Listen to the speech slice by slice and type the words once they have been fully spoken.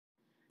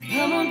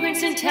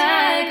Princeton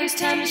Tigers,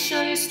 time to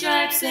show your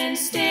stripes and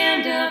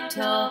stand up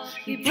tall,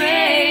 be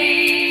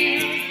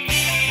brave.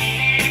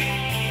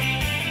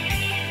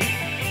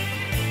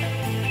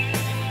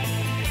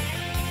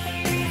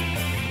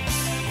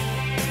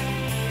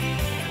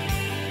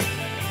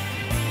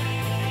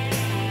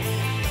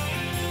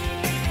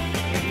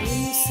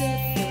 When you set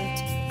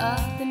foot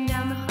up and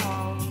down the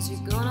halls,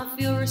 you're gonna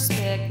feel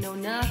respect, no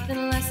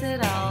nothing less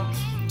at all.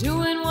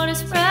 Doing what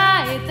is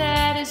right,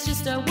 that is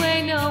just our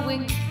way,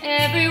 knowing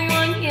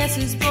everyone, yes,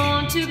 is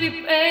born to be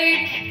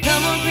brave.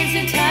 Come on,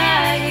 Princeton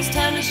Tigers,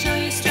 time to show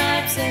your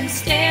stripes and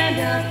stand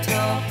up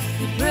tall,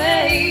 be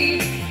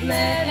brave.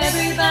 Let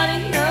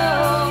everybody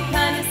know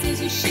kindness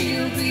is your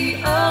shield, we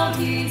all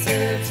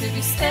deserve to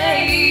be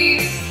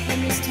saved.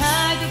 And this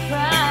tiger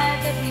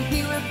pride that we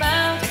hear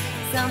about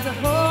sounds a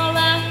whole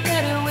lot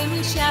better when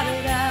we shout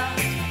it out.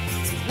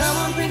 So come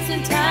on,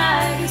 Princeton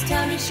Tigers,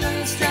 time to show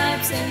your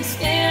stripes and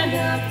stand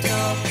up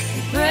tall,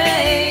 be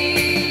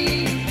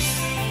brave.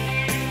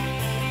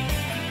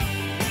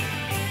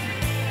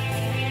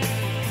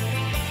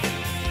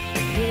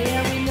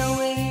 Yeah, we know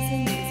it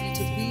isn't easy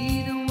to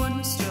be the one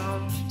who's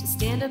strong, to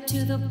stand up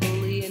to the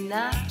bully and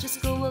not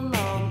just go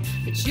along.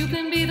 But you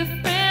can be the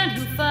friend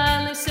who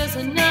finally says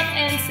enough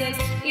and says,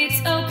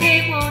 it's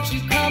okay, won't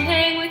you come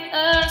hang with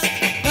us?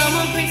 Come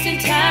on, Princeton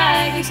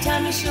Tigers,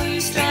 time to show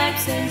your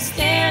stripes and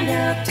stand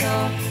up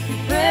tall, be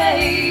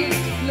brave.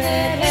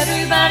 Let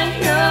everybody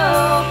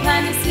know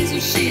kindness is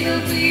your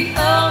shield, we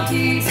all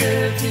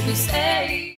deserve to be saved.